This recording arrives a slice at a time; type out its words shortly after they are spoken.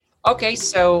Okay,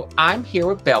 so I'm here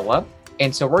with Bella,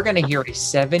 and so we're going to hear a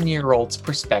 7-year-old's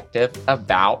perspective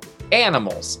about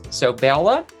animals. So,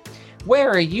 Bella, where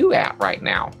are you at right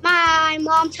now? My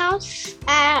mom's house.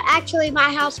 Actually,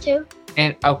 my house too.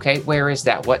 And okay, where is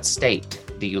that? What state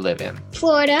do you live in?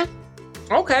 Florida.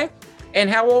 Okay. And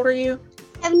how old are you?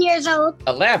 7 years old.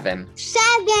 11. 7.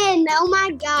 Oh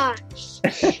my gosh.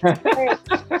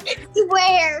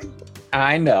 Swear.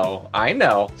 I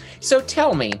know. So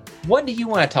tell me, what do you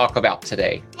want to talk about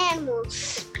today?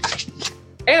 Animals.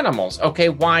 Animals. Okay,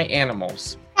 why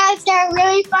animals? Because they're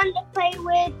really fun to play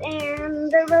with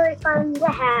and they're really fun to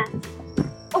have.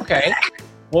 Okay.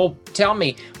 Well, tell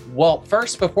me. Well,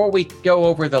 first, before we go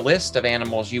over the list of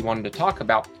animals you wanted to talk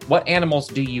about, what animals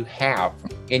do you have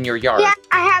in your yard? Yeah,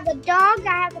 I have a dog,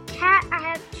 I have a cat, I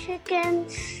have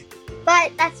chickens,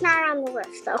 but that's not on the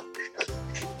list though.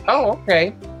 Oh,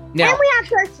 okay. Now, And we have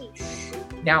turkeys.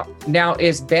 now,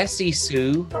 is Bessie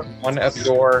Sue one of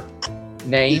your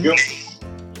names?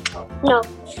 No.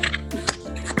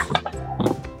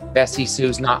 Bessie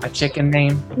Sue's not a chicken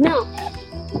name? No.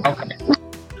 Okay.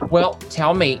 Well,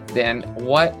 tell me then,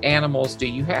 what animals do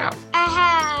you have? I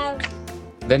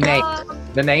have The dog.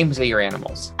 names of your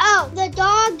animals. Oh, the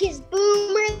dog is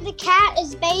Boomer, the cat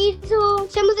is Basil,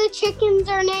 some of the chickens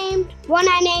are named. One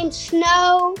I named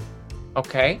Snow,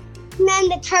 Okay. and then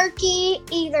the turkey,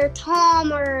 either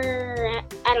Tom or,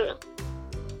 I don't know.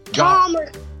 Gob-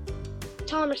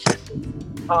 Tom or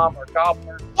something. Tom or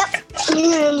Gobbler.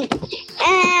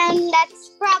 And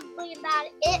that's probably about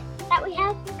it that we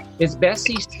have. Is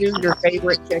Bessie Sue your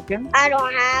favorite chicken? I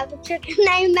don't have a chicken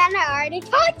named that. I already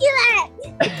told you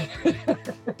that.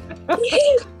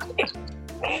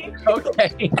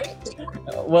 Okay.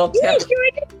 Well,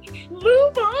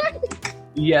 Move on.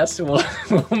 yes, we'll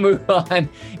move on.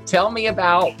 Tell me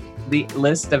about the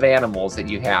list of animals that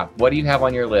you have. What do you have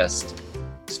on your list?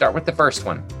 Start with the first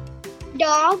one.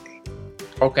 Dog.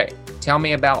 Okay. Tell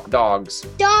me about dogs.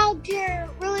 Dogs are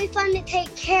really fun to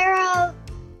take care of.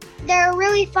 They're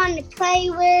really fun to play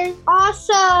with.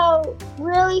 Also,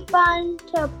 really fun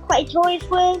to play toys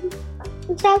with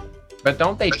and stuff. But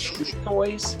don't they chew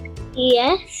toys?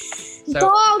 Yes. So-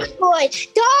 Dog toys.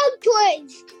 Dog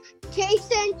toys.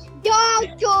 Jason,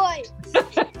 dog toys.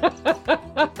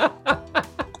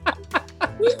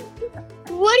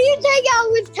 What do you think I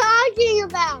was talking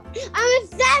about? I'm a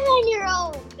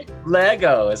 7-year-old.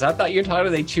 Legos. I thought you were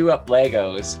talking they chew up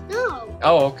Legos. No.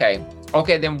 Oh, okay.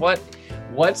 Okay, then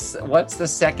what's the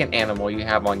second animal you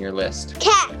have on your list?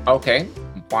 Cat. Okay.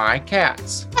 Why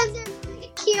cats? Because they're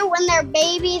really cute when they're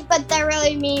babies, but they're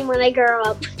really mean when they grow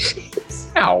up.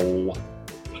 No.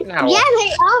 No. Yeah,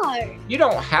 they are. You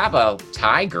don't have a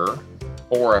tiger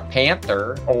or a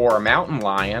panther or a mountain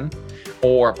lion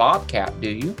or a bobcat, do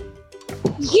you?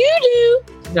 You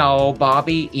do. No,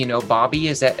 Bobby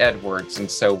is at Edwards, and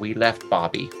so we left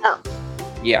Bobby. Oh.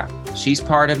 Yeah, she's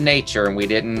part of nature, and we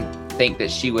didn't think that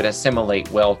she would assimilate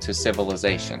well to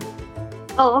civilization.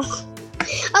 Oh.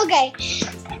 Okay.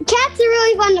 Cats are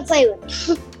really fun to play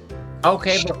with.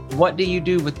 Okay, but what do you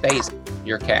do with Basil,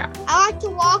 your cat? I like to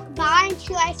walk by and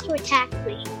she likes to attack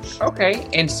me. Okay,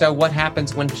 and so what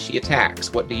happens when she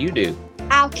attacks? What do you do?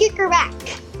 I'll kick her back.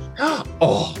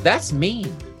 Oh, that's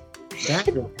mean. That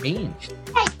is mean.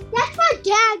 Hey, that's my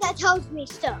dad that tells me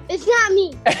stuff. It's not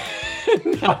me.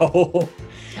 No.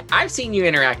 I've seen you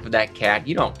interact with that cat.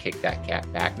 You don't kick that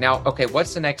cat back. Now, okay,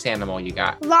 what's the next animal you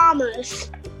got? Llamas.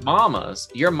 Mamas.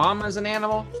 Your mama's an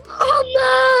animal?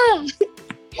 Llama.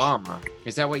 Llama.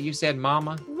 Is that what you said,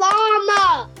 mama?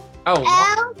 Llama.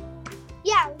 Oh,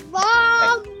 Yeah,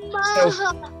 llama.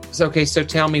 so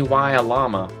tell me why a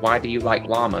llama. Why do you like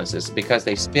llamas? Is it because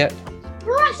they spit?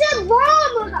 No, I said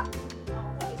llama.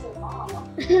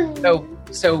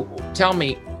 So tell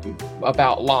me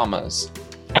about llamas.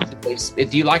 Do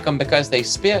you like them because they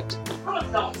spit?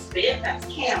 Llamas don't spit, that's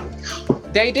camel.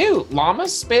 They do.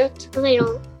 Llamas spit? They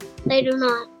don't. They do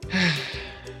not.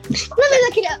 Let me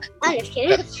look it up. I'm just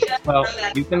kidding. Well,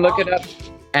 you can look it up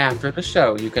after the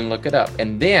show. You can look it up.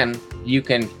 And then you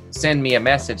can send me a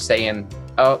message saying,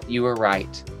 oh, you were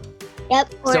right.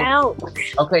 Yep, we're So- out.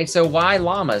 Okay, so why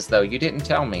llamas, though? You didn't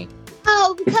tell me.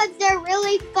 Oh, because they're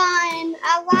really fun.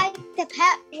 I like to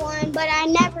pet one, but I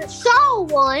never saw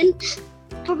one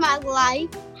for my life.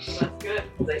 That's good,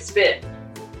 they spit.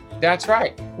 That's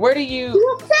right. Where do you...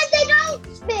 You said they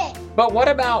don't spit. But what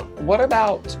about...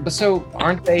 So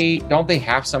don't they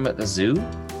have some at the zoo?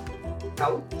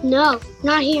 No. No,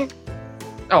 not here.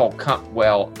 Oh,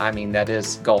 well, I mean, that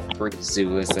is Gulf Breeze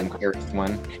Zoo is the nearest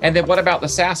one. And then what about the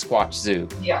Sasquatch Zoo?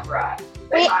 Yeah, right.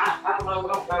 Wait. I don't know, we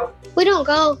don't know. We don't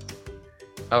go.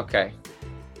 Okay.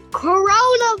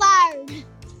 Coronavirus.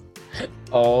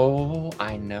 Oh,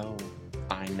 I know.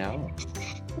 I know.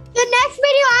 The next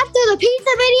video after the pizza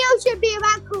video should be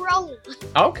about Corona.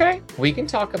 Okay, we can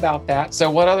talk about that. So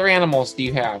what other animals do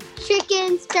you have?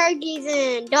 Chickens, turkeys,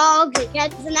 and dogs and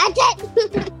cats, and that's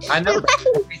it. I know.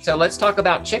 Okay, so let's talk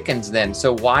about chickens then.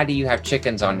 So why do you have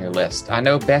chickens on your list? I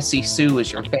know Bessie Sue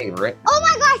is your favorite, Oh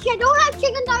my gosh, I don't have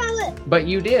chickens on my list. but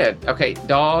you did. Okay,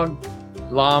 dog,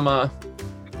 llama.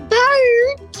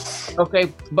 Birds.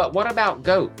 Okay, but what about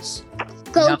goats?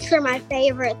 Goats are my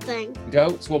favorite thing.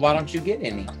 Goats? Well, why don't you get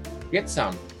any? Get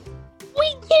some. We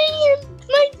can't.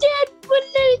 My dad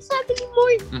wouldn't let us have any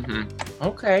more. Mm-hmm.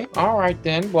 Okay, all right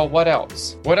then. Well, what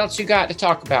else? What else you got to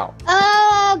talk about?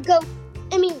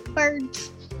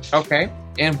 Birds. Okay,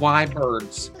 and why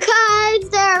birds? Because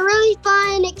they're really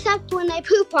fun, except when they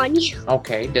poop on you.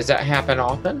 Okay, does that happen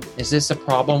often? Is this a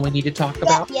problem we need to talk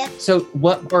about? Yes. So,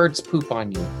 what birds poop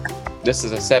on you? This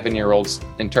is a 7-year-old's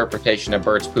interpretation of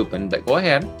birds pooping, but go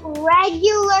ahead.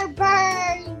 Regular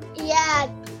birds. Yeah.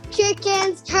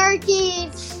 Chickens,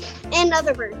 turkeys, and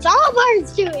other birds. All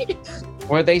birds do it.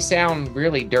 Well, they sound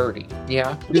really dirty.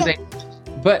 Yeah. Do Yeah. they?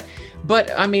 But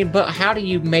how do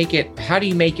you make it? How do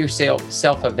you make yourself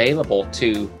available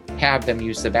to have them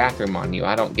use the bathroom on you?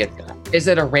 I don't get that. Is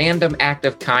it a random act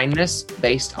of kindness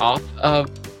based off of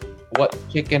what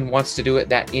chicken wants to do at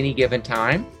that any given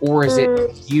time, or is it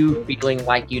you feeling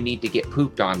like you need to get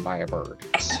pooped on by a bird?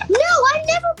 No, I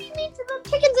never be mean to the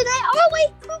chickens, and I always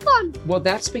poop on them. Well,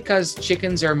 that's because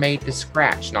chickens are made to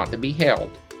scratch, not to be held.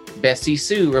 Bessie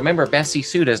Sue, remember, Bessie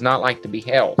Sue does not like to be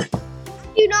held.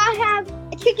 Do not have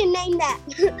a chicken named that.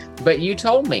 But you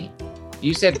told me.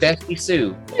 You said Bessie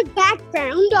Sue. Put a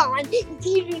background on if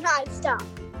you do not stop.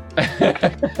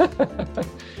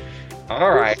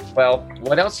 All right. Well,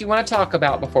 what else you want to talk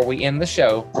about before we end the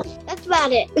show? That's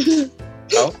about it.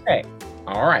 Okay.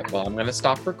 All right. Well, I'm going to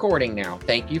stop recording now.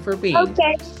 Thank you for being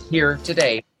Okay. here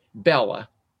today, Bella.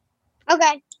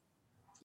 Okay.